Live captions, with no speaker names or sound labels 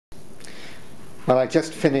Well, I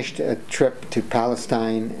just finished a trip to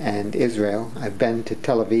Palestine and Israel. I've been to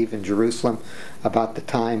Tel Aviv and Jerusalem about the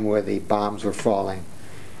time where the bombs were falling.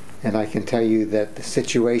 And I can tell you that the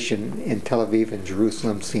situation in Tel Aviv and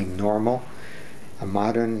Jerusalem seemed normal, a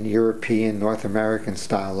modern European, North American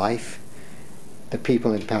style life. The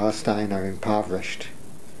people in Palestine are impoverished.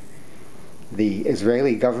 The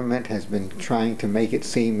Israeli government has been trying to make it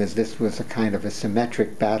seem as this was a kind of a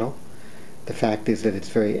symmetric battle. The fact is that it's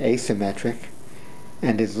very asymmetric.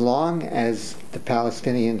 And as long as the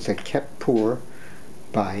Palestinians are kept poor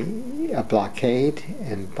by a blockade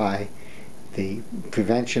and by the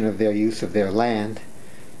prevention of their use of their land,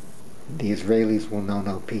 the Israelis will know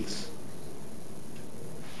no peace.